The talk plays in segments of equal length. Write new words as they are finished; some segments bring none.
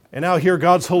And now hear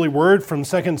God's holy word from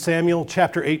 2 Samuel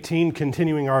chapter 18,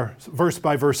 continuing our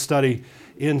verse-by-verse study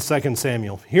in 2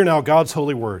 Samuel. Hear now God's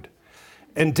holy word.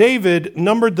 And David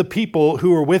numbered the people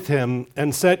who were with him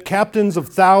and set captains of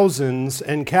thousands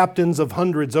and captains of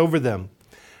hundreds over them.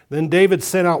 Then David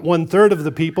sent out 1/3 of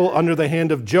the people under the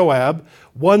hand of Joab,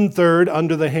 1/3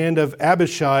 under the hand of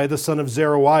Abishai, the son of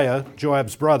Zeruiah,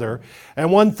 Joab's brother,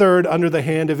 and 1/3 under the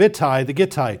hand of Ittai the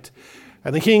Gittite.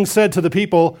 And the king said to the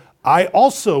people, I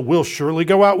also will surely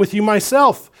go out with you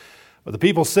myself. But the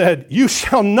people said, You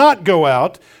shall not go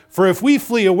out, for if we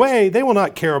flee away, they will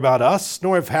not care about us,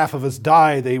 nor if half of us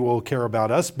die, they will care about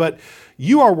us. But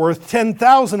you are worth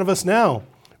 10,000 of us now,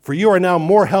 for you are now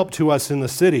more help to us in the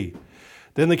city.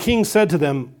 Then the king said to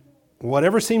them,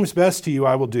 Whatever seems best to you,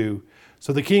 I will do.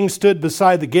 So the king stood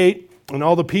beside the gate, and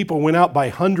all the people went out by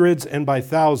hundreds and by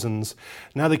thousands.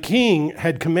 Now the king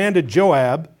had commanded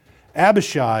Joab,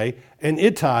 Abishai, and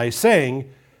Ittai, saying,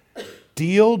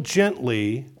 Deal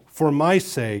gently for my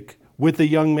sake with the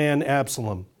young man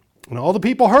Absalom. And all the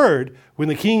people heard when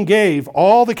the king gave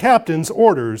all the captains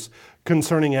orders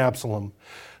concerning Absalom.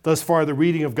 Thus far, the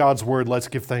reading of God's word. Let's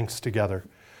give thanks together.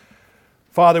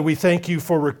 Father, we thank you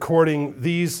for recording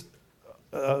these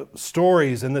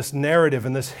stories and this narrative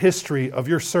and this history of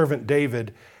your servant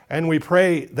David. And we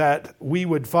pray that we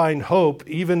would find hope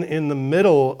even in the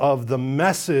middle of the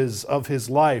messes of his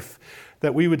life,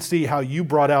 that we would see how you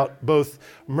brought out both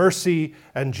mercy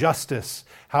and justice,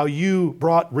 how you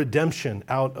brought redemption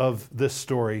out of this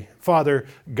story. Father,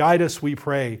 guide us, we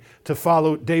pray, to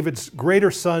follow David's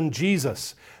greater son,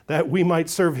 Jesus, that we might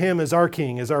serve him as our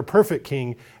king, as our perfect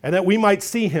king, and that we might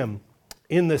see him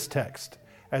in this text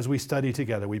as we study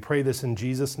together. We pray this in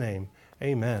Jesus' name.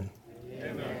 Amen.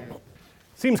 Amen.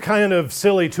 Seems kind of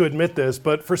silly to admit this,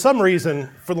 but for some reason,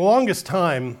 for the longest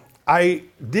time, I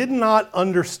did not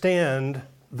understand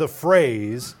the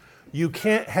phrase, you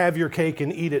can't have your cake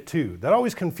and eat it too. That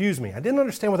always confused me. I didn't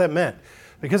understand what that meant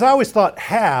because I always thought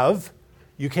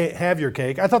you can't have your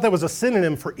cake. I thought that was a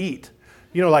synonym for eat.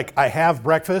 You know, like I have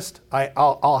breakfast,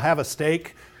 I'll have a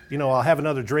steak, I'll have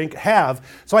another drink,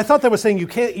 So I thought that was saying you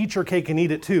can't eat your cake and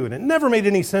eat it too, and it never made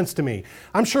any sense to me.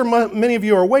 I'm sure many of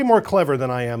you are way more clever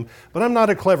than I am, but I'm not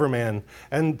a clever man,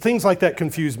 and things like that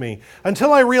confuse me.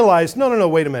 Until I realized, no,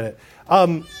 wait a minute.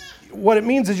 What it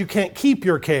means is you can't keep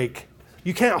your cake,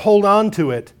 you can't hold on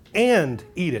to it and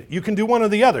eat it. You can do one or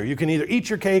the other. You can either eat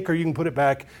your cake or you can put it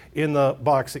back in the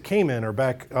box it came in or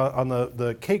back on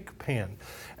the cake pan.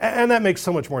 And that makes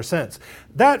so much more sense.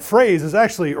 That phrase is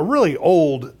actually a really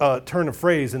old turn of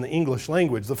phrase in the English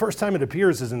language. The first time it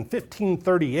appears is in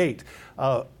 1538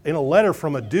 in a letter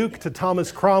from a duke to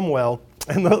Thomas Cromwell.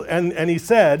 And he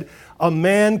said, a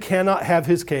man cannot have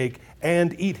his cake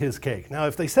and eat his cake. Now,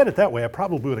 if they said it that way, I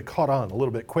probably would have caught on a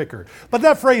little bit quicker. But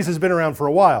that phrase has been around for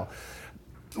a while.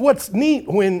 What's neat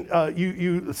when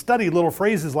you study little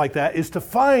phrases like that is to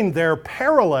find their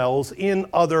parallels in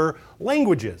other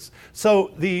languages.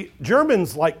 So the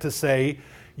Germans like to say,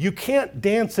 you can't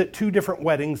dance at two different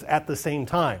weddings at the same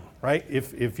time, right?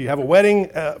 If you have a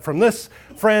wedding from this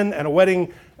friend and a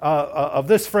wedding of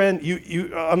this friend,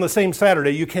 you on the same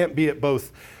Saturday, you can't be at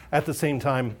both at the same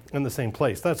time in the same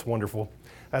place. That's wonderful.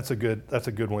 That's a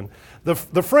good one.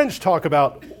 The French talk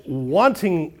about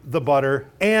wanting the butter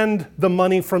and the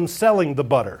money from selling the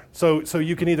butter. So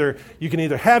you can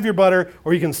either have your butter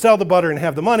or you can sell the butter and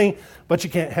have the money, but you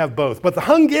can't have both. But the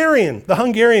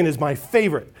Hungarian is my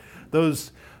favorite.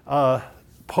 Those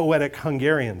poetic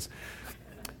Hungarians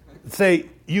say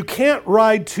you can't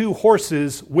ride two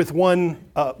horses with one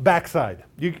backside.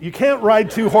 You can't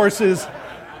ride two horses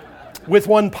with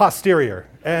one posterior.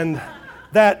 And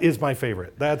that is my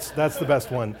favorite. That's the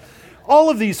best one. All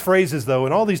of these phrases, though,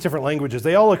 in all these different languages,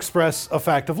 they all express a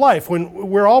fact of life. When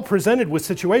we're all presented with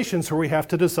situations where we have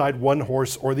to decide one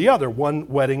horse or the other, one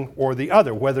wedding or the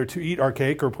other, whether to eat our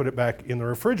cake or put it back in the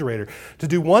refrigerator, to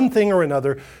do one thing or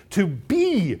another, to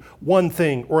be one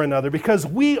thing or another, because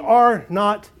we are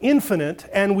not infinite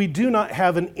and we do not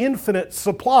have an infinite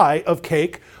supply of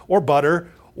cake or butter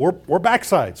or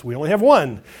backsides. We only have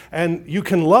one. And you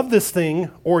can love this thing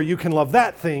or you can love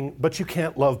that thing, but you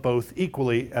can't love both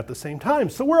equally at the same time.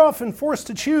 So we're often forced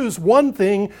to choose one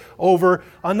thing over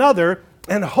another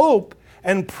and hope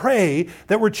and pray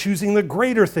that we're choosing the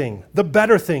greater thing, the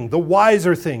better thing, the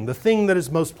wiser thing, the thing that is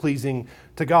most pleasing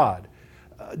to God.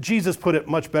 Jesus put it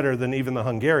much better than even the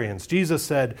Hungarians. Jesus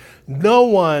said, no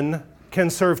one can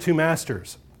serve two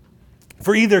masters,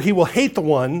 for either he will hate the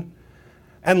one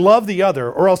and love the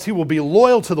other, or else he will be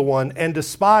loyal to the one and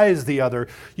despise the other.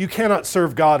 You cannot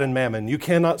serve God and mammon. You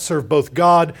cannot serve both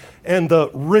God and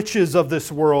the riches of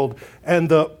this world and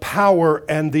the power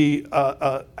and the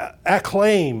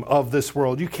acclaim of this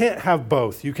world. You can't have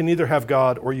both. You can either have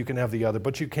God or you can have the other,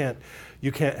 but you can't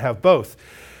have both.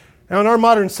 Now, in our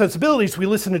modern sensibilities, we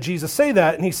listen to Jesus say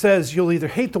that, and he says, you'll either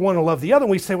hate the one or love the other.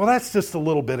 And we say, well, that's just a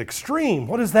little bit extreme.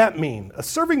 What does that mean?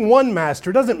 Serving one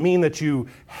master doesn't mean that you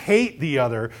hate the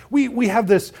other. We have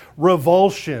this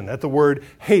revulsion at the word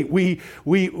hate. We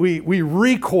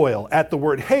recoil at the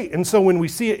word hate. And so when we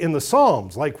see it in the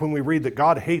Psalms, like when we read that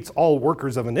God hates all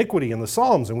workers of iniquity in the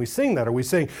Psalms, and we sing that, or we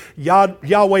sing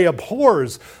Yahweh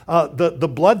abhors the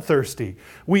bloodthirsty,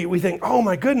 we think, oh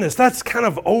my goodness, that's kind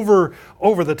of over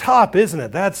the top, isn't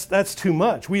it? That's too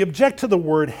much. We object to the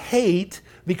word hate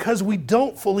because we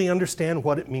don't fully understand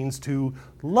what it means to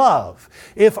love.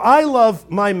 If I love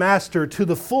my master to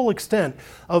the full extent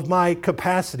of my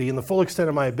capacity and the full extent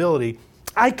of my ability,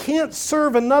 I can't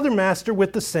serve another master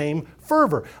with the same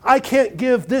fervor. I can't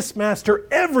give this master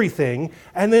everything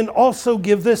and then also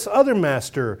give this other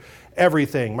master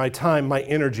everything, my time, my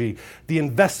energy, the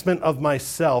investment of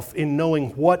myself in knowing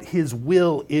what his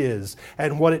will is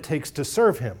and what it takes to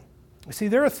serve him. You see,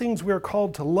 there are things we are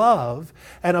called to love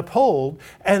and uphold,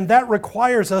 and that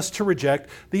requires us to reject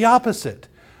the opposite.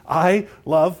 I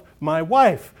love my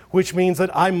wife, which means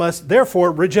that I must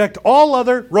therefore reject all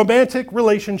other romantic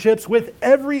relationships with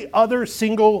every other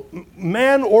single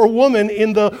man or woman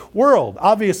in the world.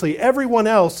 Obviously, everyone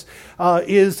else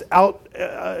is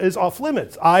off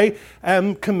limits. I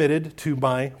am committed to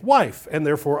my wife, and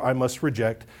therefore I must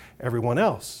reject everyone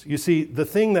else. You see, the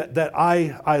thing that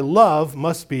I love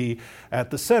must be at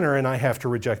the center, and I have to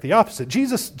reject the opposite.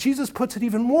 Jesus puts it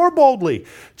even more boldly.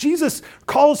 Jesus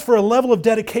calls for a level of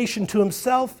dedication to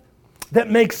himself that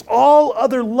makes all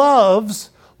other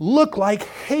loves look like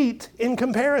hate in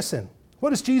comparison. What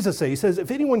does Jesus say? He says, if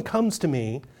anyone comes to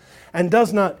me and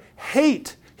does not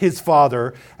hate his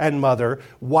father and mother,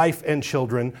 wife and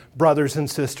children, brothers and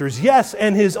sisters, yes,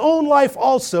 and his own life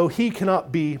also, he cannot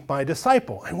be my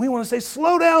disciple. And we want to say,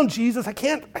 slow down, Jesus. I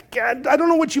don't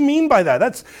know what you mean by that.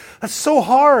 That's so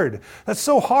hard. That's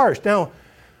so harsh. Now,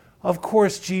 of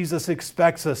course, Jesus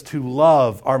expects us to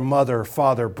love our mother,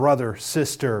 father, brother,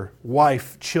 sister,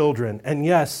 wife, children, and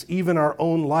yes, even our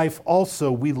own life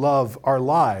also, we love our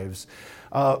lives.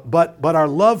 But our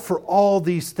love for all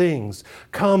these things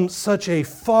comes such a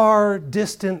far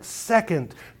distant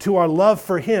second to our love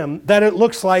for him that it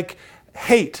looks like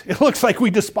hate. It looks like we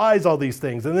despise all these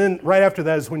things. And then right after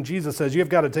that is when Jesus says, you've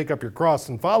got to take up your cross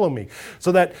and follow me.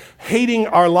 So that hating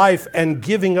our life and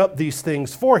giving up these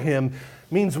things for him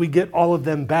means we get all of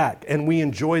them back and we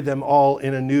enjoy them all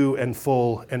in a new and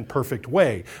full and perfect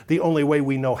way. The only way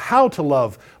we know how to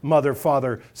love mother,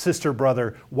 father, sister,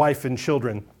 brother, wife, and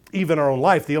children, even our own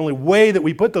life, the only way that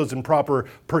we put those in proper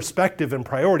perspective and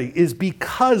priority is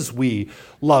because we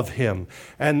love him.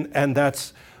 And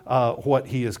that's what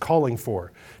he is calling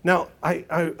for. Now,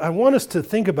 I want us to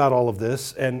think about all of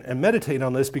this and meditate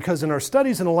on this because in our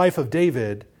studies in the life of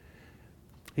David,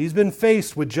 he's been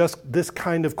faced with just this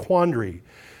kind of quandary.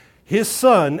 His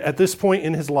son, at this point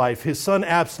in his life, his son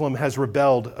Absalom has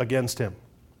rebelled against him.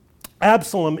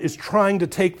 Absalom is trying to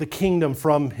take the kingdom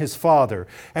from his father,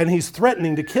 and he's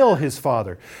threatening to kill his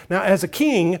father. Now, as a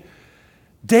king,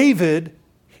 David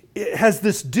has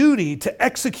this duty to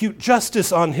execute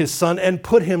justice on his son and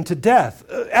put him to death.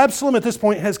 Absalom at this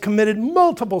point has committed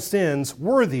multiple sins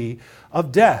worthy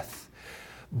of death.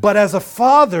 But as a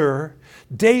father,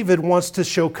 David wants to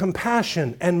show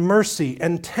compassion and mercy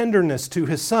and tenderness to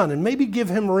his son and maybe give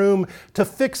him room to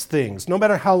fix things, no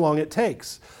matter how long it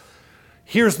takes.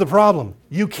 Here's the problem.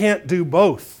 You can't do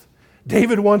both.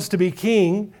 David wants to be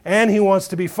king and he wants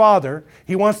to be father.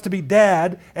 He wants to be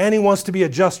dad and he wants to be a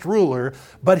just ruler,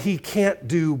 but he can't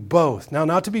do both. Now,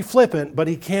 not to be flippant, but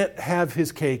he can't have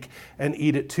his cake and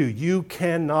eat it too. You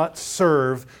cannot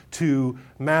serve two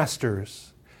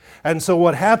masters. And so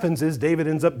what happens is David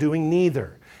ends up doing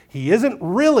neither. He isn't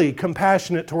really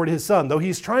compassionate toward his son. Though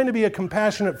he's trying to be a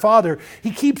compassionate father,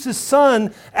 he keeps his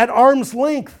son at arm's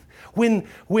length.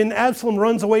 When Absalom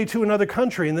runs away to another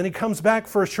country and then he comes back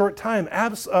for a short time,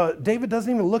 David doesn't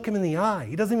even look him in the eye.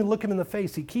 He doesn't even look him in the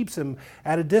face. He keeps him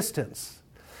at a distance.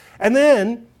 And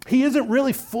then he isn't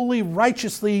really fully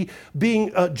righteously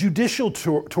being judicial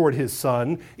toward his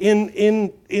son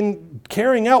in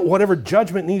carrying out whatever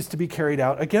judgment needs to be carried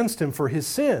out against him for his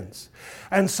sins.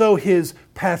 And so his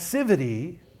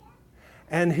passivity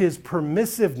and his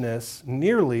permissiveness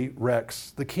nearly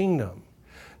wrecks the kingdom.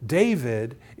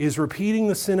 David is repeating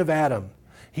the sin of Adam.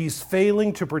 He's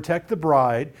failing to protect the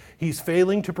bride. He's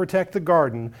failing to protect the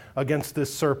garden against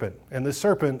this serpent. And the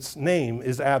serpent's name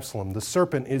is Absalom. The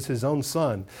serpent is his own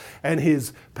son. And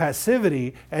his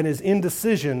passivity and his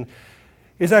indecision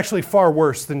is actually far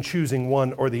worse than choosing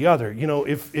one or the other. You know,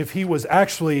 if he was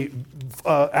actually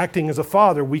acting as a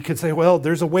father, we could say, well,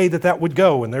 there's a way that would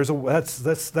go, and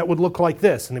that would look like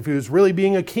this. And if he was really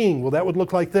being a king, well, that would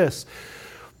look like this.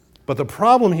 But the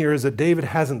problem here is that David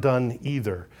hasn't done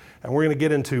either. And we're going to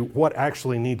get into what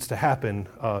actually needs to happen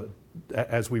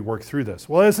as we work through this.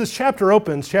 Well, as this chapter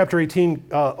opens, chapter 18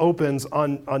 opens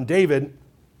on David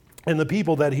and the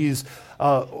people that he's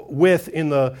with in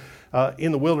the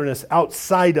wilderness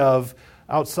outside of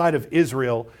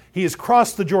Israel. He has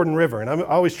crossed the Jordan River, and I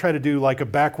always try to do like a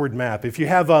backward map. If you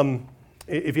have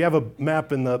a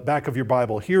map in the back of your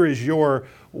Bible, here is your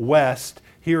west,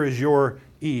 here is your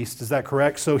east. Is that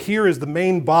correct? So here is the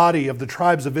main body of the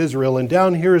tribes of Israel, and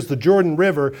down here is the Jordan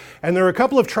River, and there are a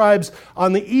couple of tribes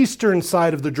on the eastern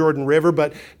side of the Jordan River,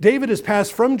 but David has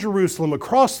passed from Jerusalem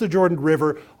across the Jordan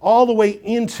River all the way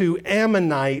into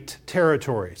Ammonite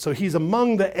territory. So he's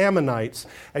among the Ammonites,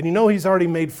 and you know he's already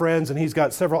made friends, and he's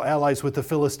got several allies with the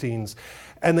Philistines.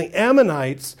 And the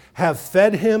Ammonites have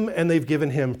fed him, and they've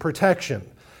given him protection.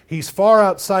 He's far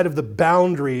outside of the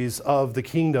boundaries of the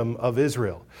kingdom of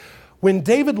Israel. When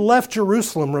David left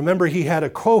Jerusalem, remember he had a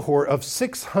cohort of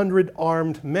 600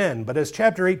 armed men. But as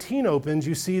chapter 18 opens,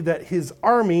 you see that his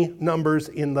army numbers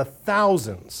in the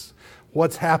thousands.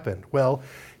 What's happened? Well,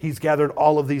 he's gathered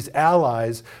all of these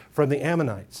allies from the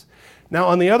Ammonites. Now,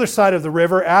 on the other side of the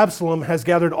river, Absalom has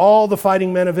gathered all the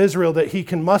fighting men of Israel that he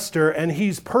can muster, and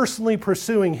he's personally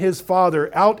pursuing his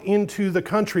father out into the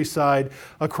countryside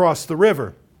across the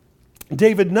river.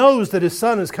 David knows that his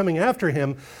son is coming after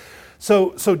him.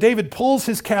 So David pulls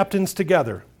his captains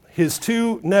together, his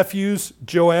two nephews,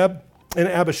 Joab and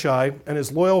Abishai, and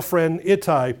his loyal friend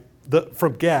Ittai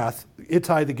from Gath,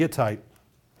 Ittai the Gittite,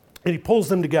 and he pulls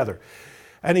them together.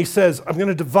 And he says, I'm going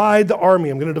to divide the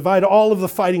army. I'm going to divide all of the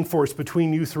fighting force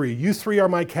between you three. You three are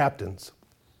my captains.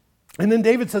 And then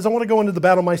David says, I want to go into the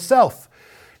battle myself.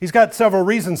 He's got several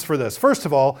reasons for this. First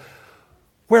of all,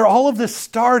 where all of this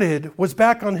started was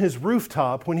back on his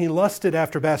rooftop when he lusted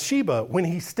after Bathsheba, when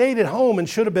he stayed at home and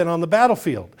should have been on the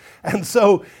battlefield. And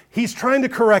so he's trying to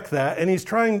correct that, and he's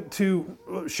trying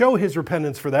to show his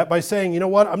repentance for that by saying, you know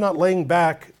what, I'm not laying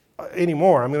back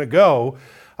anymore. I'm going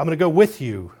to go with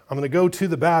you. I'm going to go to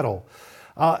the battle.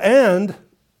 And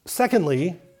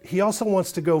secondly, he also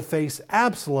wants to go face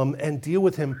Absalom and deal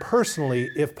with him personally,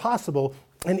 if possible,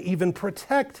 and even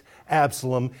protect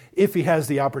Absalom if he has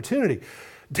the opportunity.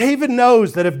 David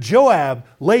knows that if Joab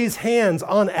lays hands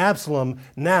on Absalom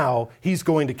now, he's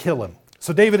going to kill him.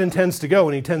 So David intends to go,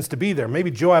 and he intends to be there.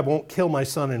 Maybe Joab won't kill my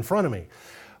son in front of me.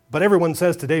 But everyone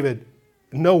says to David,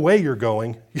 no way you're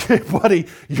going. Buddy,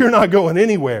 you're not going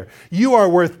anywhere. You are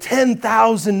worth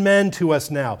 10,000 men to us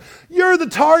now. You're the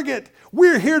target.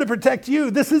 We're here to protect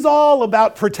you. This is all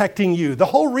about protecting you. The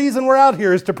whole reason we're out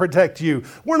here is to protect you.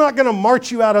 We're not going to march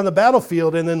you out on the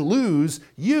battlefield and then lose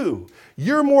you.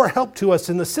 You're more help to us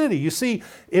in the city. You see,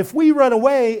 if we run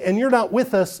away and you're not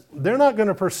with us, they're not going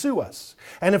to pursue us.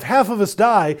 And if half of us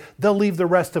die, they'll leave the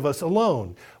rest of us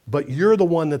alone. But you're the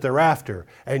one that they're after,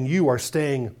 and you are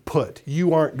staying put.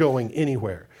 You aren't going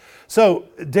anywhere. So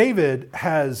David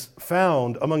has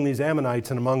found among these Ammonites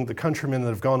and among the countrymen that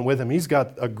have gone with him, he's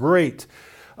got a great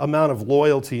amount of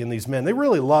loyalty in these men. They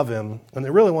really love him, and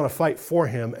they really want to fight for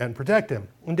him and protect him.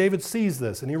 And David sees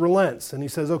this, and he relents, and he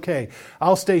says, okay,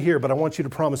 I'll stay here, but I want you to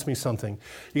promise me something.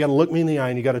 You got to look me in the eye,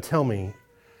 and you got to tell me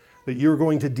that you're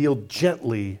going to deal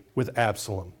gently with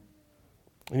Absalom.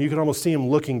 And you can almost see him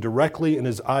looking directly in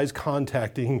his eyes,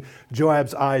 contacting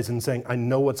Joab's eyes and saying, I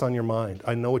know what's on your mind.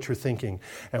 I know what you're thinking.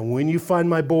 And when you find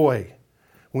my boy,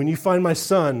 when you find my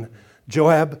son,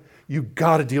 Joab, you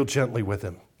got to deal gently with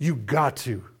him. You got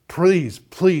to. Please,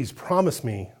 please promise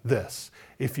me this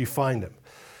if you find him.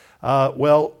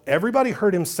 Well, everybody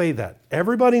heard him say that.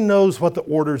 Everybody knows what the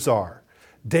orders are.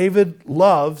 David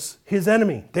loves his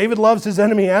enemy. David loves his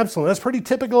enemy Absalom. That's pretty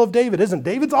typical of David, isn't it?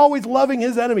 David's always loving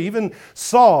his enemy, even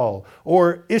Saul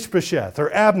or Ishbosheth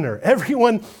or Abner.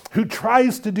 Everyone who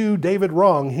tries to do David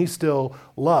wrong, he still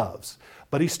loves.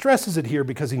 But he stresses it here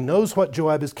because he knows what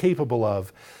Joab is capable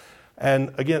of.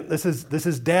 And again, this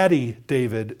is Daddy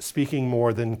David speaking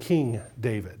more than King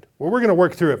David. Well, we're going to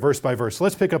work through it verse by verse.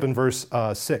 Let's pick up in verse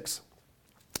 6.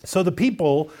 So the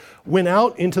people went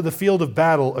out into the field of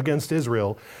battle against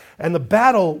Israel, and the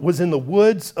battle was in the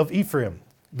woods of Ephraim.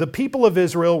 The people of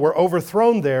Israel were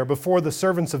overthrown there before the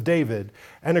servants of David,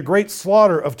 and a great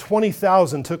slaughter of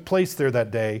 20,000 took place there that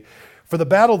day. For the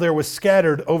battle there was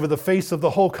scattered over the face of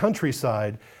the whole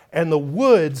countryside, and the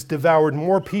woods devoured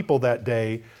more people that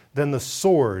day than the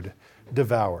sword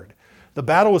devoured. The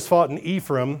battle was fought in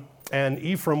Ephraim, and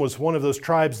Ephraim was one of those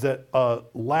tribes that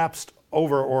lapsed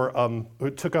over or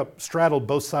straddled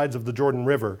both sides of the Jordan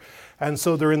River. And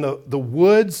so they're in the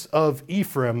woods of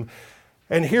Ephraim.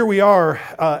 And here we are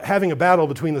having a battle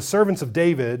between the servants of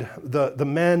David, the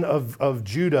men of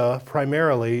Judah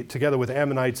primarily, together with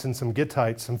Ammonites and some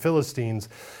Gittites, some Philistines.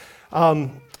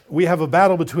 We have a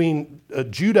battle between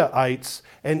Judahites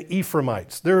and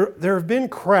Ephraimites. There have been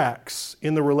cracks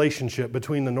in the relationship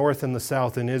between the north and the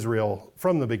south in Israel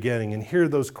from the beginning, and here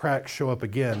those cracks show up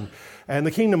again. And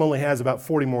the kingdom only has about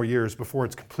 40 more years before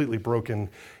it's completely broken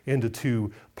into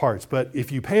two parts. But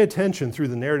if you pay attention through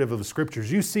the narrative of the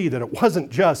scriptures, you see that it wasn't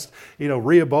just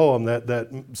Rehoboam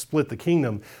that split the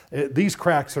kingdom. These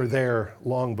cracks are there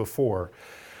long before.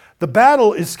 The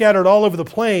battle is scattered all over the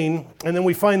plain, and then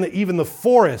we find that even the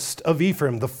forest of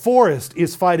Ephraim, the forest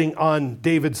is fighting on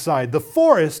David's side. The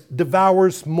forest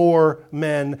devours more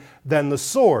men than the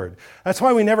sword. That's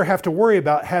why we never have to worry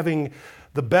about having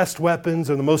the best weapons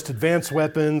or the most advanced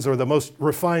weapons or the most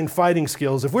refined fighting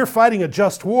skills. If we're fighting a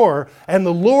just war and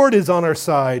the Lord is on our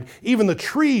side, even the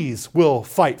trees will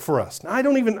fight for us. Now, I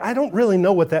don't really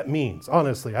know what that means,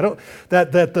 honestly.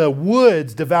 That the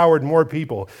woods devoured more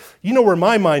people. You know where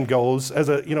my mind goes as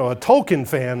a Tolkien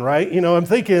fan, right? I'm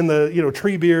thinking the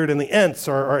Treebeard and the Ents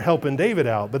are helping David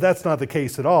out, but that's not the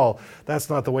case at all. That's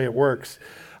not the way it works.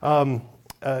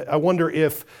 I wonder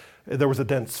if there was a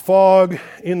dense fog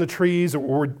in the trees,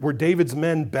 or were David's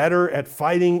men better at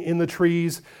fighting in the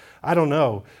trees? I don't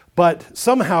know. But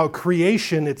somehow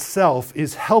creation itself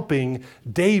is helping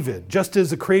David, just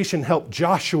as the creation helped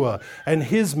Joshua and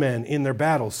his men in their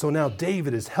battles. So now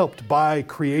David is helped by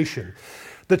creation.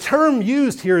 The term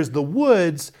used here is the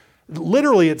woods.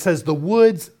 Literally, it says the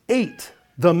woods ate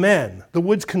the men. The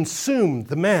woods consumed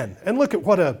the men. And look at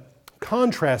what a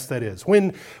contrast that is.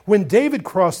 When David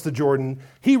crossed the Jordan,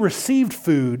 he received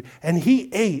food and he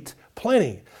ate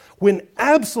plenty. When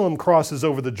Absalom crosses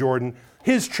over the Jordan,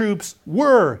 his troops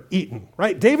were eaten,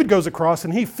 right? David goes across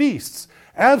and he feasts.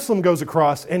 Absalom goes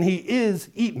across and he is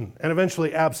eaten. And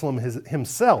eventually Absalom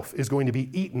himself is going to be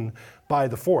eaten by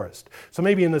the forest. So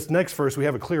maybe in this next verse we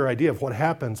have a clear idea of what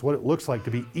happens, what it looks like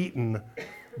to be eaten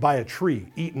by a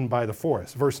tree, eaten by the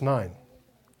forest. Verse 9.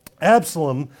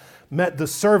 Absalom met the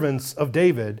servants of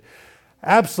David.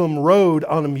 Absalom rode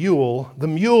on a mule. The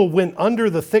mule went under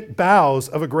the thick boughs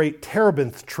of a great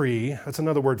terebinth tree. That's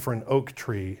another word for an oak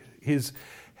tree.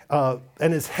 And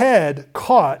his head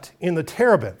caught in the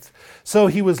terebinth. So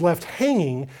he was left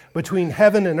hanging between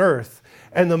heaven and earth,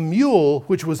 and the mule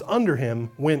which was under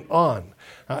him went on.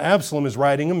 Now, Absalom is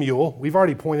riding a mule. We've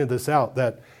already pointed this out,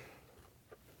 that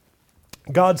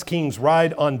God's kings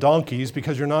ride on donkeys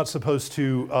because you're not supposed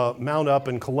to mount up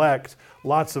and collect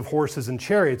lots of horses and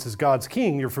chariots as God's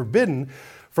king. You're forbidden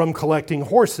from collecting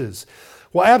horses.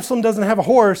 Well, Absalom doesn't have a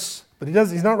horse, but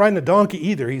he's not riding a donkey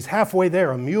either. He's halfway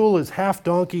there. A mule is half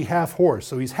donkey, half horse.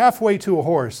 So he's halfway to a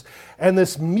horse. And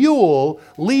this mule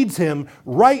leads him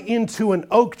right into an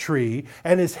oak tree,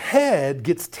 and his head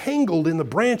gets tangled in the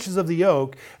branches of the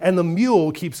oak, and the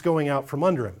mule keeps going out from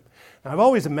under him. Now, I've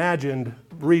always imagined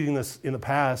reading this in the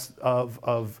past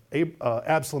of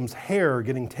Absalom's hair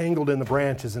getting tangled in the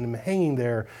branches and him hanging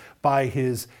there by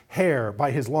his hair, by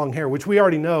his long hair, which we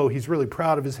already know he's really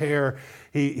proud of his hair.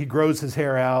 He grows his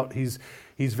hair out. He's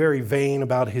very vain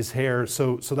about his hair.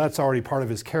 So that's already part of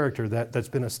his character that's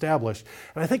been established.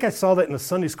 And I think I saw that in a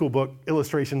Sunday school book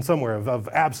illustration somewhere of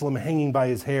Absalom hanging by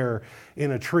his hair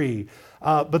in a tree.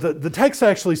 But the text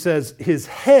actually says his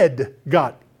head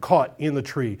got caught in the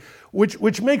tree,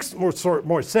 which makes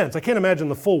more sense. I can't imagine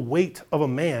the full weight of a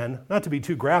man, not to be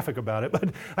too graphic about it,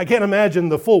 but I can't imagine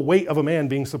the full weight of a man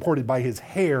being supported by his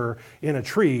hair in a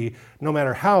tree, no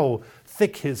matter how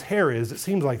thick his hair is. It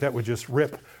seems like that would just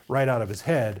rip right out of his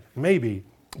head, maybe.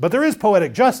 But there is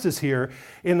poetic justice here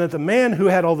in that the man who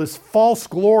had all this false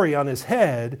glory on his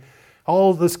head,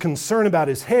 all this concern about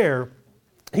his hair,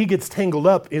 he gets tangled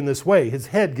up in this way. His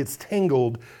head gets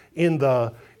tangled in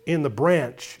the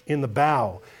branch, in the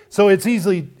bough. So it's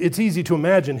easy to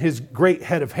imagine his great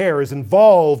head of hair is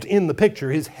involved in the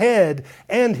picture. His head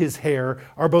and his hair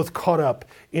are both caught up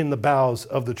in the boughs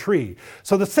of the tree.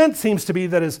 So the sense seems to be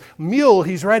that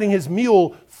he's riding his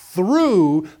mule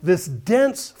through this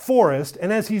dense forest,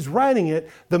 and as he's riding it,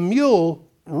 the mule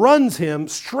runs him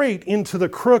straight into the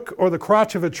crook or the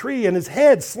crotch of a tree, and his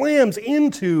head slams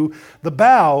into the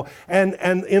bough and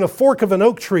in a fork of an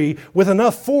oak tree with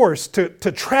enough force to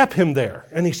trap him there.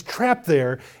 And he's trapped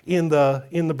there in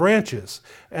the branches.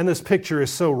 And this picture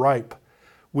is so ripe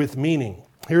with meaning.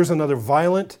 Here's another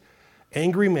violent,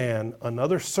 angry man,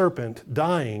 another serpent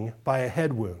dying by a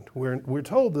head wound. We're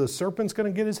told the serpent's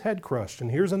going to get his head crushed. And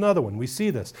here's another one. We see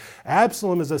this.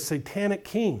 Absalom is a satanic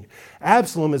king.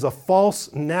 Absalom is a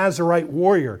false Nazarite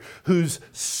warrior whose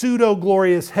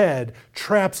pseudo-glorious head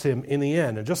traps him in the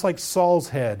end. And just like Saul's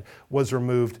head was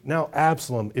removed, now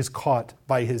Absalom is caught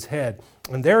by his head.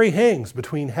 And there he hangs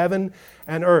between heaven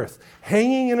and earth.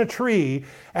 Hanging in a tree,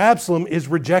 Absalom is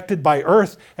rejected by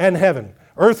earth and heaven.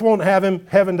 Earth won't have him.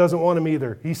 Heaven doesn't want him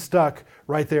either. He's stuck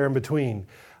right there in between.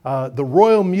 The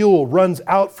royal mule runs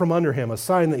out from under him, a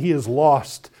sign that he has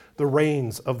lost the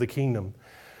reins of the kingdom.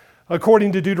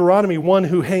 According to Deuteronomy, one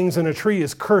who hangs in a tree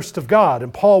is cursed of God.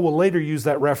 And Paul will later use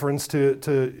that reference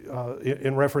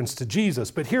in reference to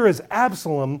Jesus. But here is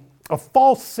Absalom, a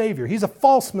false savior. He's a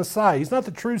false Messiah. He's not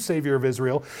the true savior of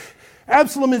Israel.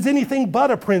 Absalom is anything but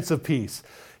a prince of peace.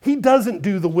 He doesn't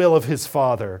do the will of his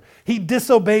father. He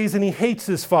disobeys and he hates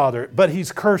his father, but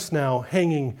he's cursed now,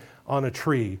 hanging on a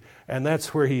tree. And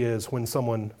that's where he is when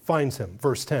someone finds him.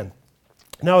 Verse 10.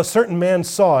 Now a certain man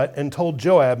saw it and told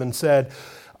Joab and said,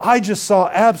 I just saw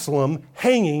Absalom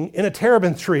hanging in a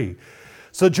terebinth tree.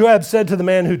 So Joab said to the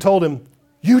man who told him,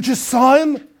 you just saw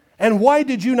him? And why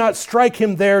did you not strike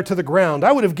him there to the ground?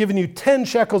 I would have given you 10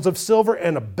 shekels of silver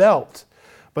and a belt.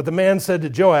 But the man said to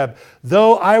Joab,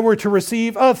 though I were to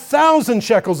receive 1,000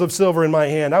 shekels of silver in my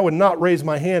hand, I would not raise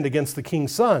my hand against the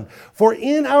king's son. For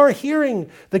in our hearing,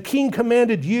 the king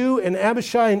commanded you and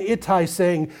Abishai and Ittai,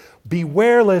 saying,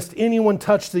 beware lest anyone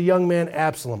touch the young man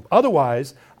Absalom.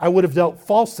 Otherwise, I would have dealt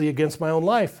falsely against my own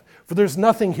life. For there's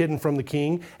nothing hidden from the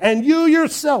king, and you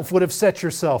yourself would have set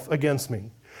yourself against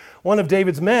me. One of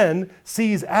David's men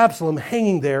sees Absalom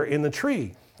hanging there in the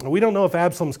tree. We don't know if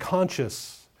Absalom's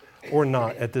conscious or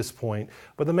not at this point.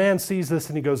 But the man sees this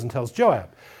and he goes and tells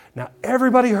Joab. Now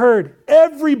everybody heard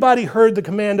the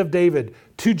command of David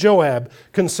to Joab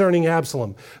concerning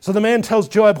Absalom. So the man tells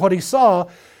Joab what he saw.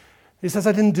 He says,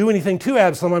 I didn't do anything to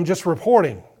Absalom. I'm just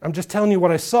reporting. I'm just telling you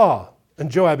what I saw. And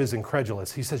Joab is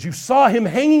incredulous. He says, you saw him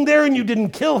hanging there and you didn't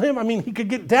kill him? I mean, he could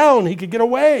get down. He could get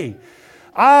away.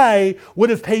 I would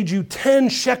have paid you 10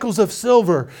 shekels of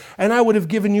silver and I would have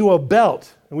given you a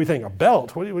belt. And we think, a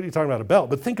belt? What are you talking about, a belt?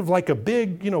 But think of like a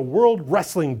big, world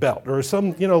wrestling belt or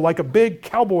some, like a big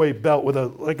cowboy belt with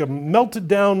a melted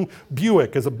down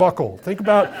Buick as a buckle. Think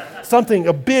about something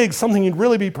you'd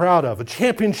really be proud of, a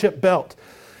championship belt.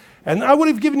 And I would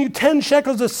have given you 10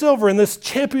 shekels of silver in this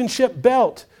championship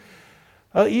belt.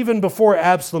 Even before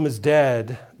Absalom is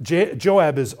dead,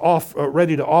 Joab is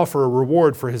ready to offer a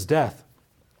reward for his death.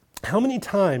 How many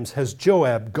times has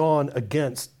Joab gone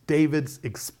against David's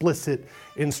explicit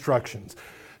instructions?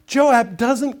 Joab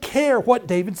doesn't care what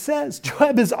David says.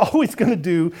 Joab is always going to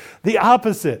do the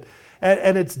opposite.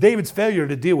 And it's David's failure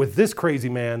to deal with this crazy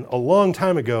man a long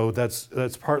time ago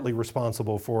that's partly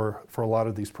responsible for a lot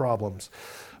of these problems.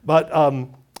 But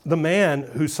the man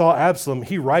who saw Absalom,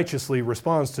 he righteously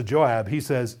responds to Joab. He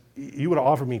says, you would have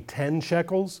offered me 10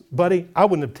 shekels, buddy? I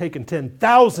wouldn't have taken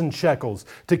 10,000 shekels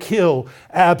to kill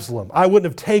Absalom. I wouldn't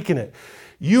have taken it.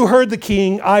 You heard the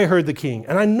king, I heard the king.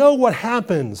 And I know what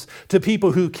happens to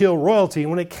people who kill royalty.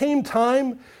 When it came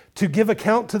time to give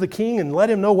account to the king and let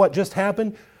him know what just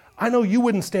happened, I know you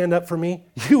wouldn't stand up for me.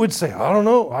 You would say, I don't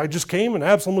know, I just came and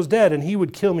Absalom was dead and he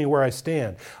would kill me where I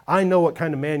stand. I know what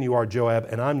kind of man you are, Joab,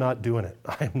 and I'm not doing it.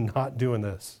 I'm not doing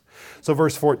this. So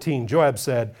verse 14, Joab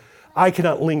said, I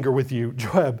cannot linger with you.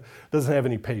 Joab doesn't have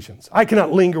any patience. I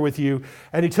cannot linger with you.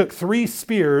 And he took 3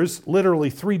 spears, literally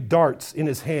 3 darts in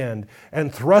his hand,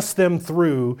 and thrust them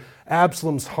through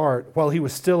Absalom's heart while he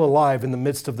was still alive in the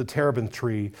midst of the terebinth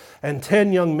tree. And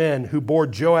 10 young men who bore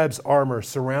Joab's armor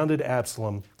surrounded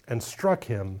Absalom and struck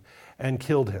him and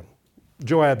killed him.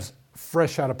 Joab's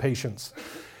fresh out of patience.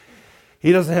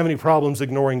 He doesn't have any problems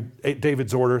ignoring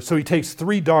David's order. So he takes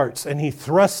 3 darts and he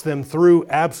thrusts them through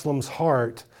Absalom's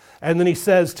heart. And then he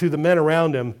says to the men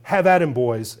around him, have at him,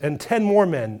 boys. And 10 more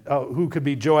men, who could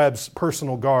be Joab's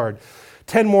personal guard,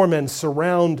 10 more men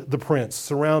surround the prince,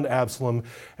 surround Absalom,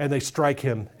 and they strike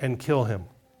him and kill him.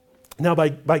 Now,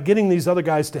 by getting these other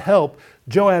guys to help,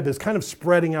 Joab is kind of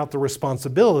spreading out the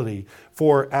responsibility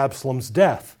for Absalom's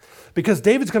death. Because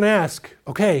David's going to ask,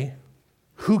 okay,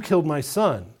 who killed my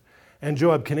son? And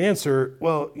Joab can answer,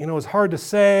 well, it's hard to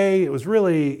say. It was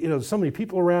really, there's so many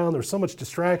people around. There's so much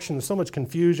distraction. There's so much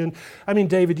confusion. I mean,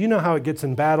 David, you know how it gets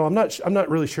in battle. I'm not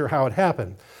really sure how it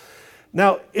happened.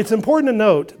 Now, it's important to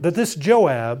note that this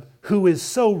Joab, who is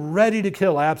so ready to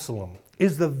kill Absalom,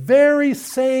 is the very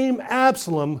same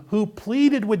Absalom who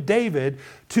pleaded with David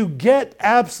to get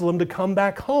Absalom to come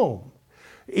back home.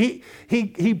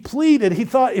 He pleaded, he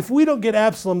thought, if we don't get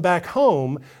Absalom back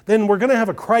home, then we're going to have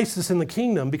a crisis in the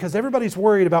kingdom because everybody's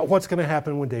worried about what's going to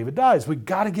happen when David dies. We've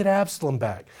got to get Absalom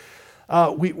back.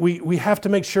 We have to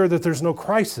make sure that there's no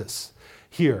crisis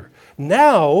here.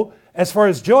 Now, as far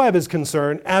as Joab is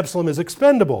concerned, Absalom is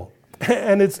expendable,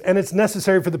 and it's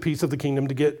necessary for the peace of the kingdom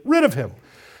to get rid of him.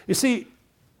 You see,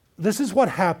 this is what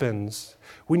happens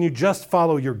when you just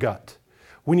follow your gut.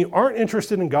 When you aren't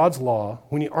interested in God's law,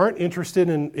 when you aren't interested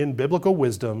in biblical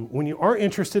wisdom, when you aren't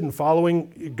interested in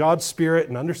following God's Spirit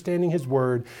and understanding His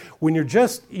Word, when you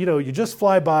just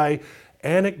fly by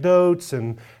anecdotes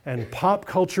and pop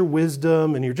culture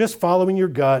wisdom and you're just following your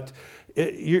gut,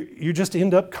 you just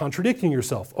end up contradicting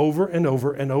yourself over and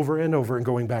over and over and over and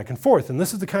going back and forth. And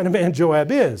this is the kind of man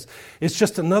Joab is. It's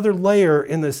just another layer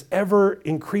in this ever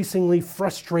increasingly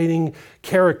frustrating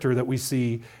character that we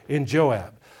see in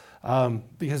Joab.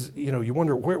 Because you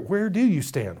wonder, where do you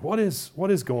stand? What is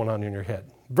going on in your head?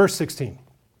 Verse 16.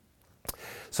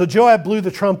 So Joab blew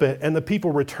the trumpet, and the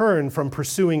people returned from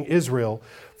pursuing Israel,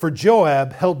 for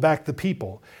Joab held back the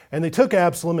people. And they took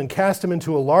Absalom and cast him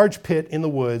into a large pit in the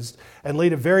woods, and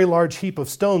laid a very large heap of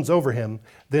stones over him.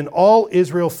 Then all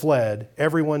Israel fled,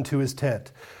 everyone to his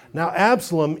tent. Now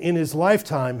Absalom in his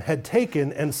lifetime had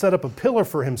taken and set up a pillar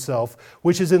for himself,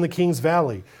 which is in the king's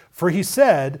valley. For he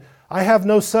said, I have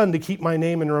no son to keep my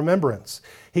name in remembrance.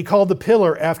 He called the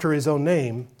pillar after his own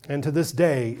name, and to this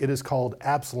day it is called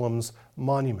Absalom's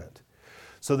monument.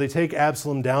 So they take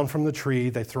Absalom down from the tree,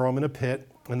 they throw him in a pit,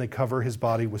 and they cover his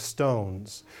body with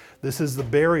stones. This is the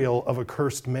burial of a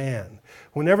cursed man.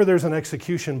 Whenever there's an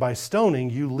execution by stoning,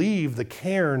 you leave the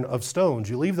cairn of stones.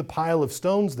 You leave the pile of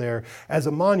stones there as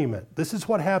a monument. This is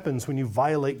what happens when you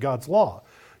violate God's law.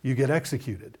 You get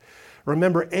executed.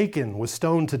 Remember, Achan was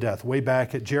stoned to death way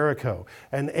back at Jericho,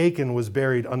 and Achan was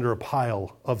buried under a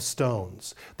pile of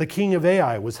stones. The king of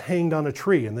Ai was hanged on a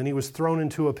tree, and then he was thrown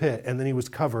into a pit, and then he was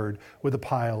covered with a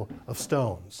pile of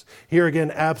stones. Here again,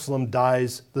 Absalom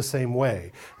dies the same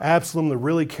way. Absalom, the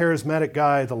really charismatic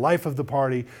guy, the life of the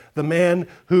party, the man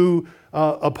who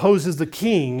opposes the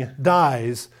king,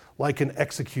 dies like an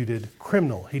executed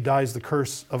criminal. He dies the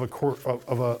curse of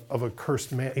a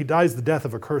cursed man. He dies the death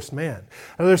of a cursed man.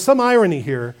 Now there's some irony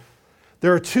here.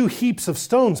 There are two heaps of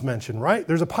stones mentioned, right?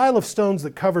 There's a pile of stones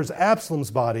that covers Absalom's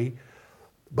body,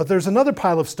 but there's another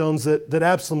pile of stones that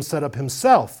Absalom set up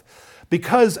himself.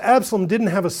 Because Absalom didn't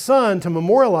have a son to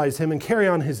memorialize him and carry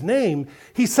on his name,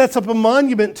 he sets up a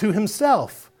monument to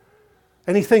himself.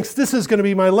 And he thinks, this is going to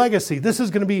be my legacy. This is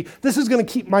going to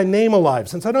keep my name alive.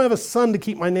 Since I don't have a son to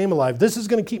keep my name alive, this is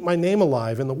going to keep my name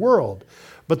alive in the world.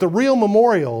 But the real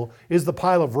memorial is the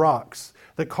pile of rocks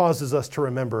that causes us to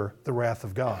remember the wrath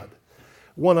of God.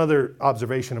 One other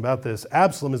observation about this,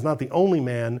 Absalom is not the only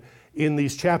man in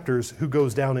these chapters who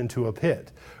goes down into a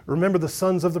pit. Remember, the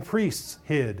sons of the priests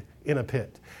hid in a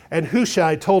pit. And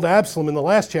Hushai told Absalom in the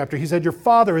last chapter, he said, your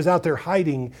father is out there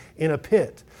hiding in a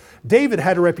pit. David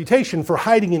had a reputation for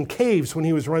hiding in caves when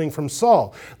he was running from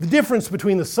Saul. The difference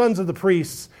between the sons of the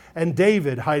priests and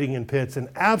David hiding in pits and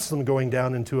Absalom going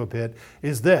down into a pit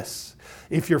is this.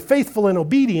 If you're faithful and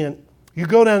obedient, you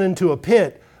go down into a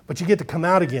pit, but you get to come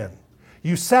out again.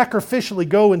 You sacrificially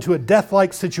go into a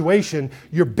death-like situation.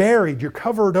 You're buried. You're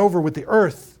covered over with the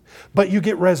earth, but you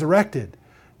get resurrected.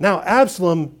 Now,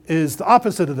 Absalom is the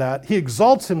opposite of that. He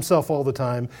exalts himself all the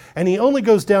time, and he only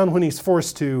goes down when he's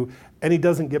forced to, and he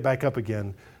doesn't get back up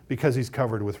again because he's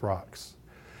covered with rocks.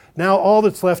 Now, all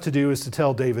that's left to do is to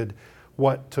tell David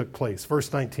what took place.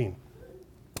 Verse 19.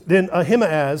 Then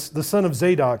Ahimaaz, the son of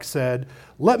Zadok, said,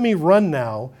 let me run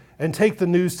now and take the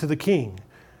news to the king,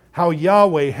 how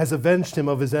Yahweh has avenged him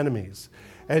of his enemies.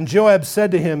 And Joab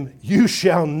said to him, you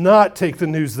shall not take the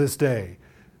news this day,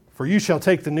 for you shall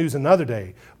take the news another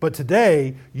day. But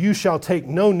today you shall take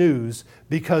no news,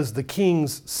 because the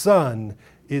king's son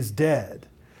is dead.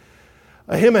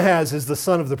 Ahimaaz is the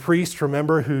son of the priest,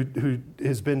 remember, who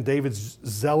has been David's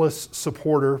zealous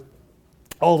supporter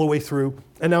all the way through.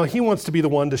 And now he wants to be the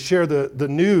one to share the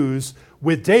news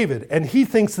with David. And he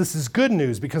thinks this is good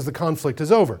news because the conflict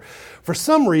is over. For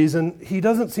some reason, he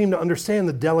doesn't seem to understand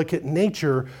the delicate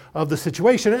nature of the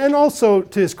situation. And also,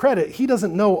 to his credit, he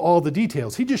doesn't know all the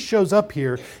details. He just shows up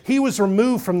here. He was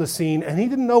removed from the scene, and he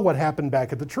didn't know what happened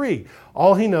back at the tree.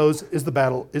 All he knows is the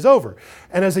battle is over.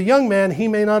 And as a young man, he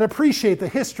may not appreciate the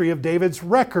history of David's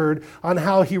record on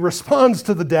how he responds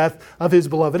to the death of his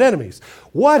beloved enemies.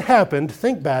 What happened,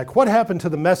 think back, what happened to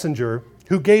the messenger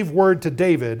who gave word to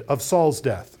David of Saul's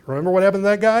death? Remember what happened to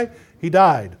that guy? He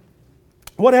died.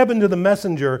 What happened to the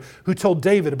messenger who told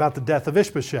David about the death of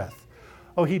Ishbosheth?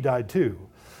 Oh, he died too.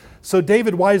 So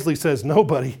David wisely says, no,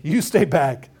 buddy, you stay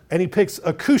back and he picks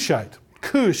a Cushite.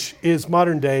 Cush is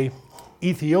modern day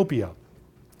Ethiopia.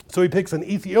 So he picks an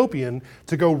Ethiopian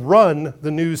to go run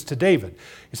the news to David.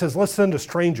 He says, let's send a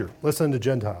stranger. Let's send a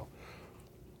Gentile.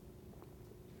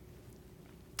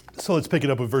 So let's pick it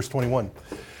up with verse 21.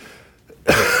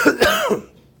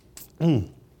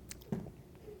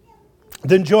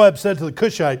 Then Joab said to the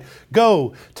Cushite,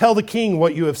 go, tell the king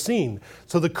what you have seen.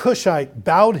 So the Cushite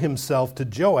bowed himself to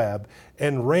Joab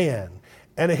and ran.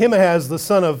 And Ahimaaz, the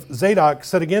son of Zadok,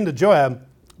 said again to Joab,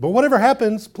 but whatever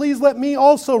happens, please let me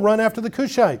also run after the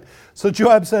Cushite. So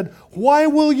Joab said, why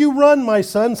will you run, my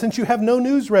son, since you have no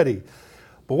news ready?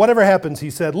 But whatever happens, he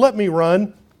said, let me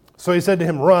run. So he said to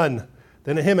him, run.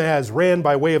 Then Ahimaaz ran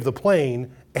by way of the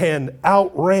plain and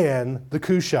outran the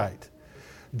Cushite.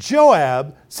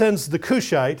 Joab sends the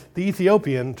Cushite, the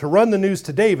Ethiopian, to run the news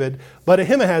to David, but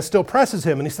Ahimaaz still presses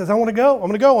him, and he says, I want to go.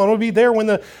 I want to be there when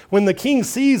the king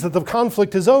sees that the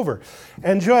conflict is over.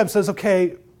 And Joab says,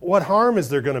 okay, what harm is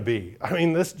there going to be? I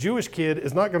mean, this Jewish kid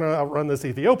is not going to outrun this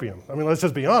Ethiopian. I mean, let's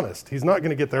just be honest. He's not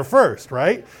going to get there first,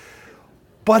 right?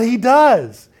 But he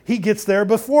does. He gets there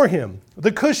before him.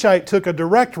 The Cushite took a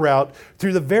direct route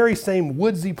through the very same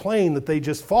woodsy plain that they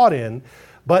just fought in,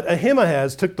 but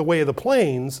Ahimaaz took the way of the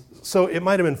plains, so it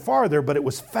might have been farther, but it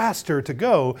was faster to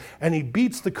go, and he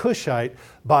beats the Cushite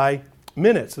by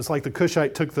minutes. It's like the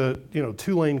Cushite took the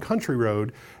 2-lane country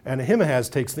road, and Ahimaaz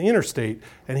takes the interstate,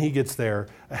 and he gets there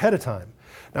ahead of time.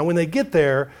 Now, when they get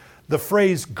there, the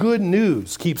phrase good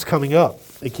news keeps coming up.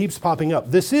 It keeps popping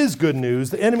up. This is good news.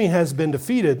 The enemy has been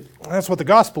defeated. That's what the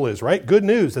gospel is, right? Good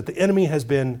news that the enemy has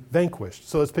been vanquished.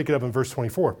 So let's pick it up in verse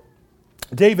 24.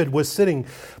 David was sitting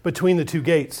between the two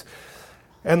gates,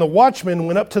 and the watchman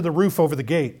went up to the roof over the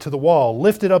gate, to the wall,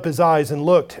 lifted up his eyes and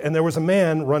looked, and there was a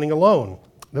man running alone.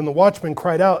 Then the watchman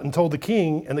cried out and told the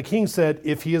king, and the king said,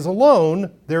 if he is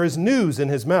alone, there is news in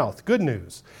his mouth, good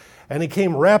news. And he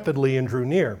came rapidly and drew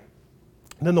near.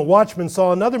 Then the watchman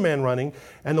saw another man running,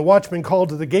 and the watchman called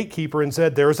to the gatekeeper and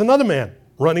said, there is another man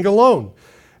running alone.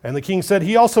 And the king said,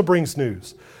 he also brings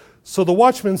news. So the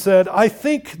watchman said, I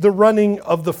think the running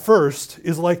of the first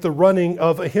is like the running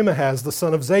of Ahimaaz, the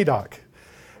son of Zadok.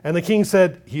 And the king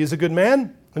said, he is a good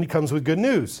man, and he comes with good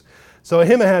news. So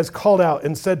Ahimaaz called out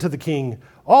and said to the king,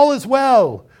 all is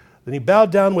well. Then he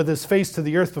bowed down with his face to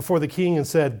the earth before the king and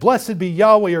said, blessed be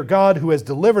Yahweh your God, who has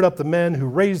delivered up the men who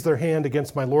raised their hand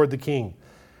against my lord the king.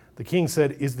 The king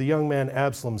said, is the young man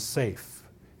Absalom safe?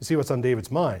 You see what's on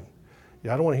David's mind.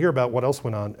 Yeah, I don't want to hear about what else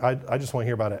went on. I just want to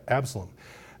hear about Absalom.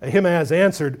 Ahimaaz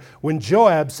answered, when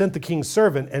Joab sent the king's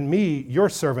servant and me, your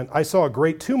servant, I saw a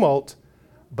great tumult,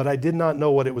 but I did not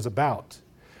know what it was about.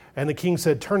 And the king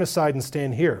said, turn aside and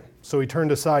stand here. So he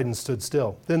turned aside and stood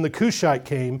still. Then the Cushite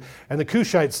came, and the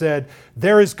Cushite said,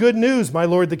 there is good news, my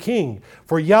lord the king,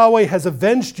 for Yahweh has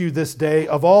avenged you this day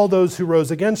of all those who rose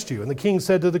against you. And the king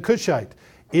said to the Cushite,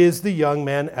 is the young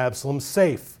man Absalom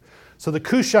safe? So the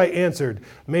Cushite answered,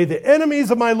 may the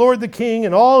enemies of my lord the king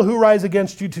and all who rise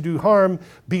against you to do harm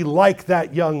be like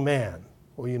that young man.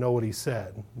 Well, you know what he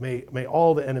said. May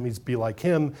all the enemies be like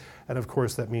him. And of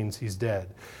course, that means he's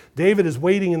dead. David is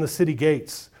waiting in the city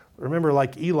gates. Remember,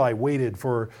 like Eli waited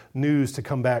for news to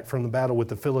come back from the battle with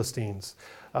the Philistines.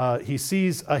 He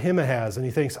sees Ahimaaz and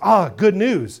he thinks, good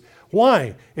news.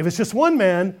 Why? If it's just one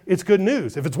man, it's good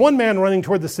news. If it's one man running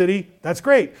toward the city, that's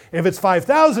great. If it's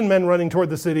 5,000 men running toward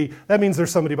the city, that means there's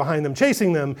somebody behind them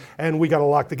chasing them, and we got to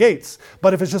lock the gates.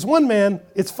 But if it's just one man,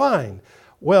 it's fine.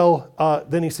 Well,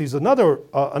 then he sees another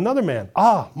man.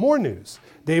 More news.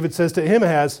 David says to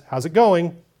Ahimaaz, how's it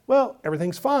going? Well,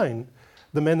 everything's fine.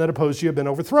 The men that opposed you have been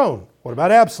overthrown. What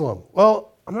about Absalom?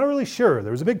 Well, I'm not really sure.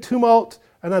 There was a big tumult,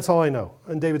 and that's all I know.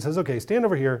 And David says, okay, stand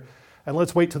over here, and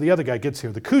let's wait till the other guy gets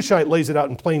here. The Cushite lays it out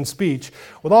in plain speech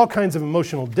with all kinds of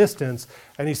emotional distance,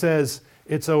 and he says,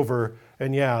 it's over,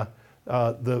 and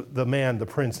the man, the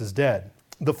prince, is dead.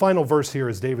 The final verse here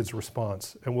is David's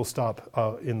response, and we'll stop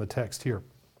in the text here.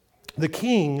 The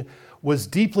king was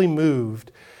deeply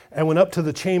moved and went up to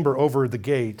the chamber over the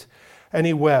gate, and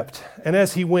he wept. And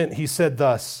as he went, he said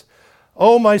thus,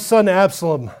 oh, my son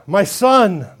Absalom, my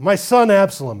son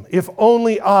Absalom, if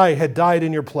only I had died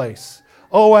in your place.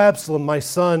 Oh, Absalom, my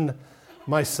son,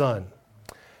 my son.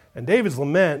 And David's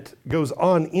lament goes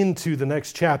on into the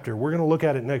next chapter. We're going to look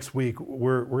at it next week.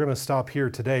 We're going to stop here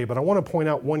today, but I want to point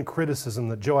out one criticism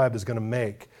that Joab is going to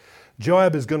make.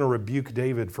 Joab is going to rebuke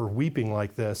David for weeping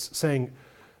like this, saying,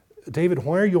 David,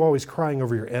 why are you always crying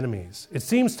over your enemies? It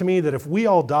seems to me that if we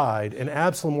all died and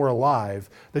Absalom were alive,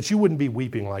 that you wouldn't be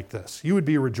weeping like this. You would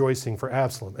be rejoicing for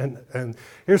Absalom. And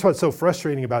here's what's so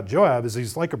frustrating about Joab is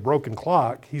he's like a broken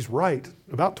clock. He's right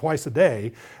about twice a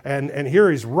day, and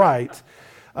here he's right.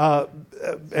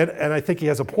 And I think he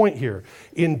has a point here.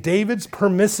 In David's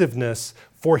permissiveness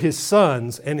for his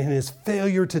sons and in his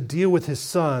failure to deal with his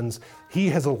sons, he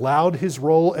has allowed his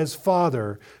role as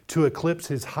father to eclipse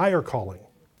his higher calling,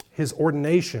 his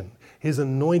ordination, his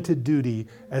anointed duty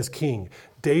as king.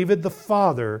 David the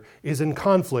father is in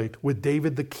conflict with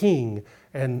David the king,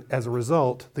 and as a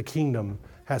result, the kingdom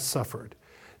has suffered.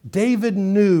 David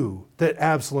knew that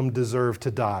Absalom deserved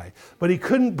to die, but he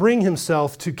couldn't bring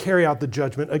himself to carry out the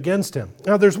judgment against him.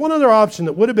 Now, there's one other option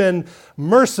that would have been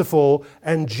merciful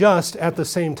and just at the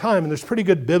same time, and there's pretty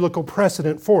good biblical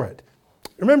precedent for it.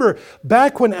 Remember,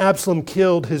 back when Absalom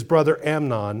killed his brother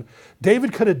Amnon,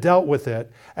 David could have dealt with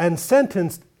it and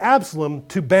sentenced Absalom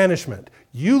to banishment.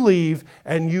 You leave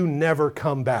and you never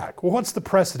come back. Well, what's the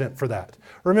precedent for that?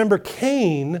 Remember,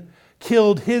 Cain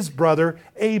killed his brother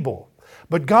Abel.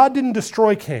 But God didn't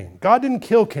destroy Cain. God didn't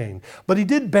kill Cain, but he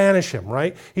did banish him,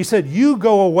 right? He said, you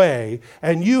go away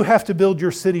and you have to build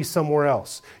your city somewhere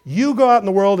else. You go out in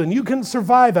the world and you can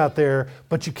survive out there,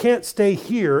 but you can't stay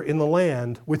here in the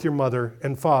land with your mother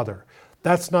and father.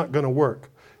 That's not going to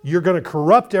work. You're going to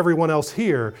corrupt everyone else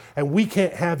here, and we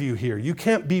can't have you here. You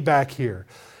can't be back here.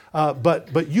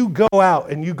 But you go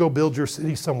out and you go build your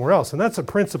city somewhere else. And that's a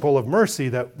principle of mercy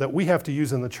that we have to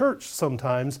use in the church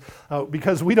sometimes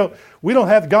because we don't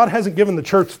have, God hasn't given the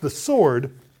church the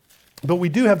sword, but we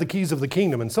do have the keys of the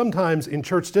kingdom. And sometimes in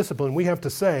church discipline, we have to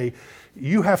say,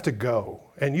 you have to go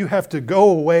and you have to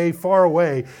go away, far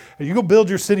away, and you go build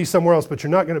your city somewhere else, but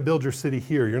you're not going to build your city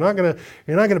here. You're not going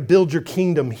to build your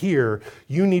kingdom here.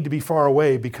 You need to be far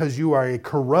away because you are a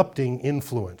corrupting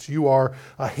influence. You are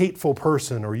a hateful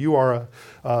person, or you are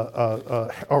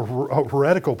a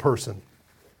heretical person.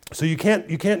 So you can't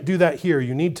do that here.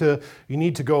 You need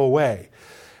to go away.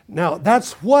 Now,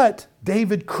 that's what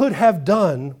David could have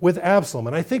done with Absalom.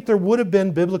 And I think there would have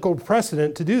been biblical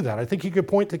precedent to do that. I think he could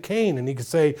point to Cain and he could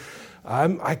say,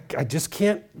 I just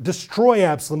can't destroy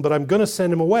Absalom, but I'm going to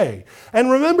send him away. And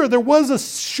remember, there was a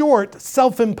short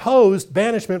self-imposed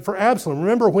banishment for Absalom.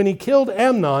 Remember, when he killed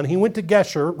Amnon, he went to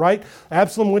Geshur, right?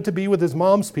 Absalom went to be with his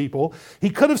mom's people. He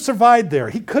could have survived there.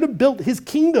 He could have built his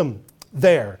kingdom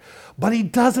there. But he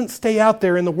doesn't stay out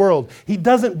there in the world. He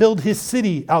doesn't build his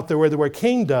city out there where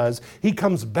Cain does. He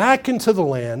comes back into the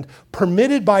land,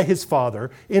 permitted by his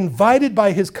father, invited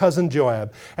by his cousin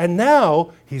Joab. And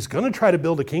now he's going to try to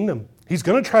build a kingdom. He's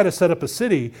going to try to set up a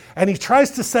city, and he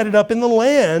tries to set it up in the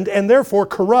land and therefore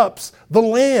corrupts the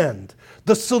land.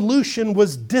 The solution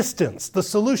was distance. The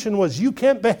solution was you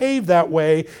can't behave that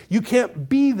way. You can't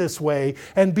be this way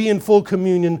and be in full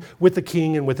communion with the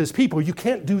king and with his people. You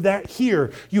can't do that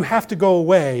here. You have to go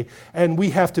away, and we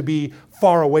have to be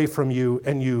far away from you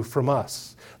and you from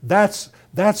us. That's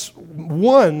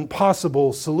one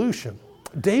possible solution.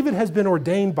 David has been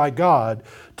ordained by God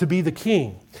to be the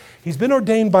king. He's been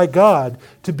ordained by God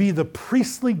to be the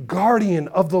priestly guardian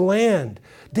of the land.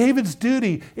 David's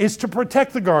duty is to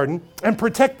protect the garden and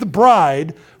protect the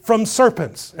bride from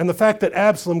serpents. And the fact that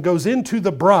Absalom goes into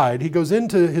the bride, he goes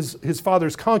into his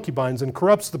father's concubines and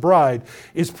corrupts the bride,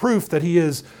 is proof that he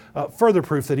is, further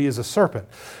proof that he is a serpent.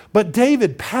 But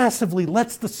David passively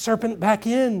lets the serpent back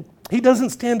in. He doesn't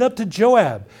stand up to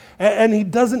Joab, and he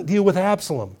doesn't deal with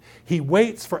Absalom. He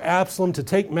waits for Absalom to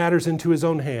take matters into his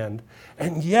own hand.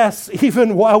 And yes,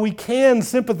 even while we can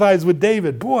sympathize with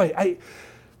David,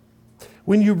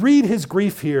 when you read his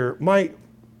grief here,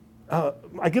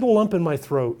 I get a lump in my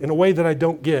throat in a way that I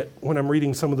don't get when I'm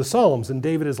reading some of the Psalms, and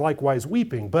David is likewise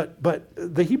weeping. But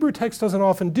the Hebrew text doesn't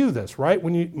often do this, right?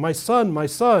 When my son,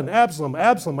 Absalom,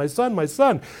 my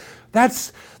son.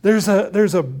 There's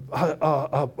a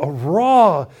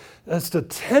raw, just a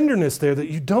tenderness there that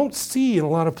you don't see in a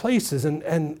lot of places,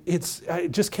 and I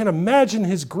just can't imagine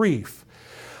his grief.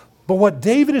 But what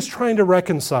David is trying to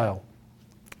reconcile,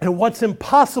 and what's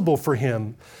impossible for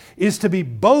him, is to be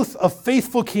both a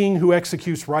faithful king who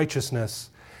executes righteousness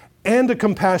and a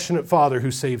compassionate father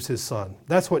who saves his son.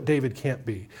 That's what David can't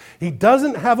be. He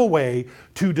doesn't have a way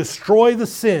to destroy the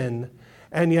sin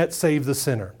and yet save the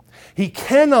sinner. He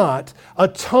cannot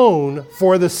atone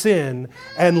for the sin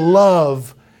and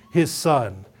love his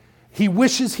son. He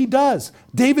wishes he does.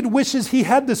 David wishes he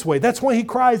had this way. That's why he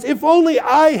cries, "If only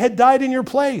I had died in your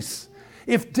place."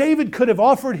 If David could have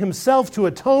offered himself to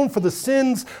atone for the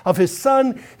sins of his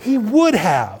son, he would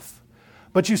have.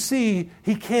 But you see,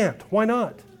 he can't. Why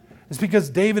not? It's because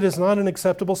David is not an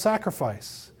acceptable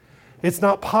sacrifice. It's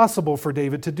not possible for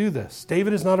David to do this.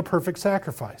 David is not a perfect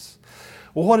sacrifice.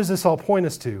 Well, what does this all point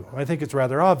us to? I think it's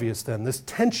rather obvious then. This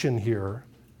tension here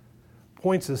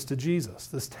points us to Jesus.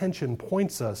 This tension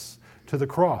points us to the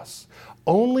cross.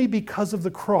 Only because of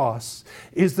the cross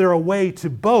is there a way to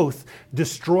both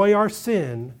destroy our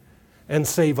sin and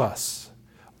save us.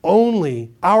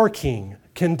 Only our King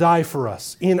can die for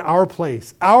us in our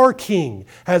place. Our King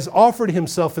has offered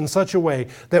himself in such a way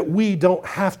that we don't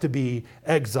have to be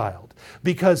exiled.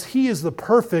 Because he is the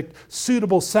perfect,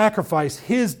 suitable sacrifice,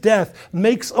 his death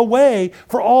makes a way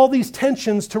for all these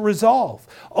tensions to resolve.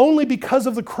 Only because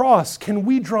of the cross can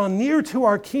we draw near to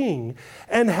our King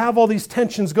and have all these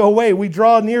tensions go away. We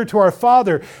draw near to our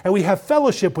Father and we have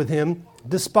fellowship with him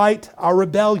despite our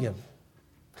rebellion.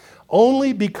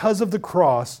 Only because of the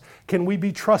cross can we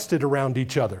be trusted around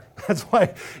each other. That's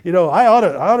why, I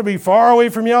ought to be far away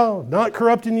from y'all, not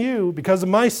corrupting you because of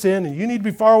my sin, and you need to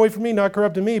be far away from me, not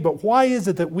corrupting me. But why is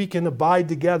it that we can abide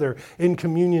together in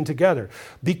communion together?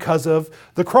 Because of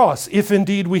the cross, if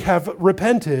indeed we have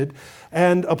repented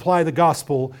and apply the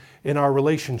gospel in our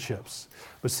relationships.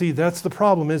 But see, that's the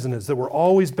problem, isn't it? Is that we're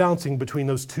always bouncing between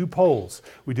those two poles.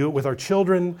 We do it with our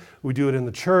children, we do it in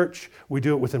the church, we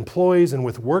do it with employees and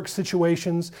with work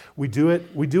situations. We do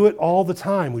it all the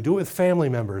time. We do it with family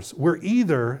members. We're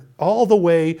either all the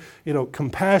way,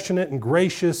 compassionate and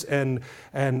gracious and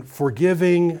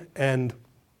forgiving and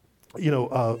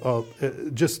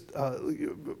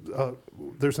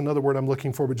there's another word I'm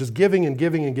looking for, but just giving and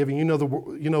giving and giving.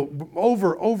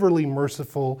 Overly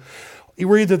merciful.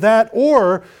 We're either that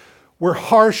or we're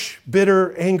harsh,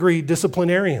 bitter, angry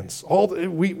disciplinarians.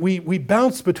 We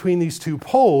bounce between these two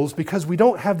poles because we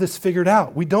don't have this figured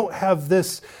out. We don't have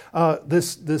this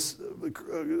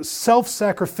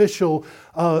self-sacrificial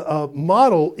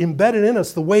model embedded in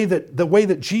us the way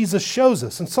that Jesus shows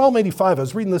us. In Psalm 85, I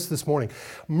was reading this morning.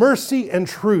 Mercy and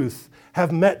truth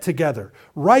have met together.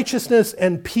 Righteousness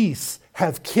and peace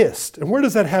have kissed. And where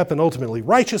does that happen ultimately?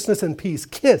 Righteousness and peace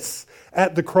kiss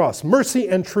at the cross. Mercy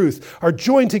and truth are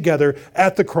joined together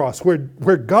at the cross, where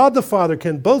God the Father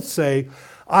can both say,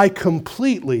 I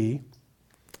completely,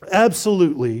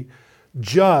 absolutely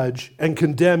judge and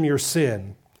condemn your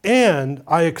sin, and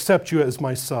I accept you as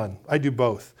my son. I do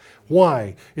both.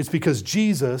 Why? It's because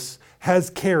Jesus has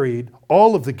carried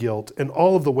all of the guilt and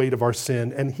all of the weight of our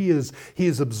sin, and he has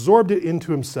absorbed it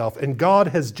into himself, and God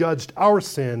has judged our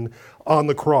sin on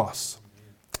the cross.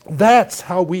 That's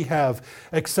how we have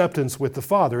acceptance with the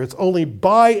Father. It's only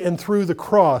by and through the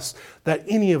cross that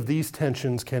any of these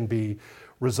tensions can be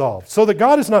resolved. So that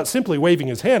God is not simply waving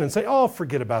his hand and say, oh,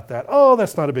 forget about that. Oh,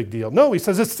 that's not a big deal. No, he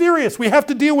says it's serious. We have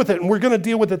to deal with it, and we're going to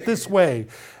deal with it this way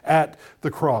at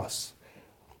the cross.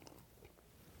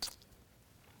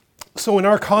 So in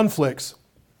our conflicts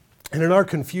and in our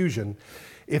confusion,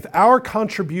 if our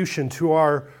contribution to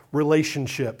our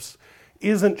relationships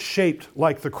isn't shaped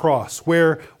like the cross,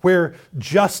 where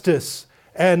justice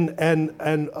and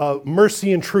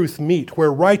mercy and truth meet,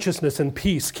 where righteousness and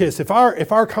peace kiss, if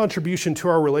our contribution to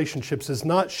our relationships is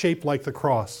not shaped like the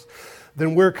cross,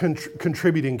 then we're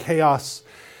contributing chaos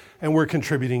and we're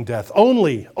contributing death.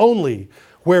 Only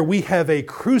where we have a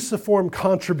cruciform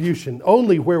contribution,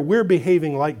 only where we're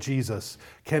behaving like Jesus,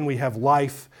 can we have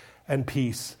life and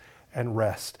peace and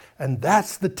rest. And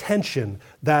that's the tension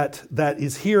that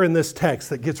is here in this text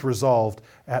that gets resolved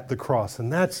at the cross.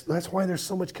 And that's why there's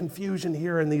so much confusion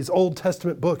here in these Old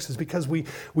Testament books, is because we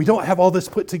don't have all this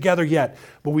put together yet,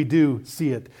 but we do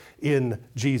see it in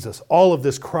Jesus. All of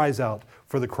this cries out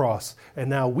for the cross. And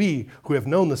now we who have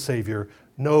known the Savior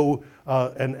know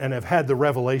and have had the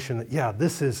revelation that,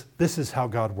 this is how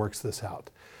God works this out.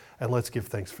 And let's give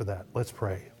thanks for that. Let's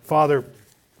pray. Father,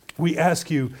 we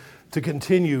ask you to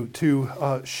continue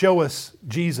to show us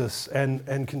Jesus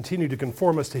and continue to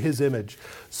conform us to his image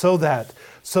so that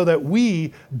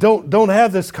we don't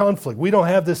have this conflict. We don't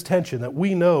have this tension, that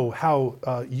we know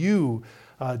how you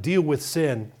deal with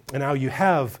sin and how you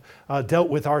have dealt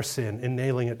with our sin in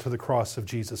nailing it to the cross of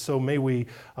Jesus. So may we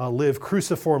live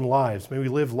cruciform lives. May we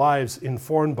live lives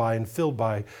informed by and filled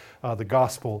by the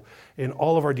gospel in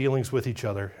all of our dealings with each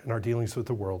other and our dealings with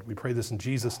the world. We pray this in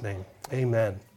Jesus' name. Amen.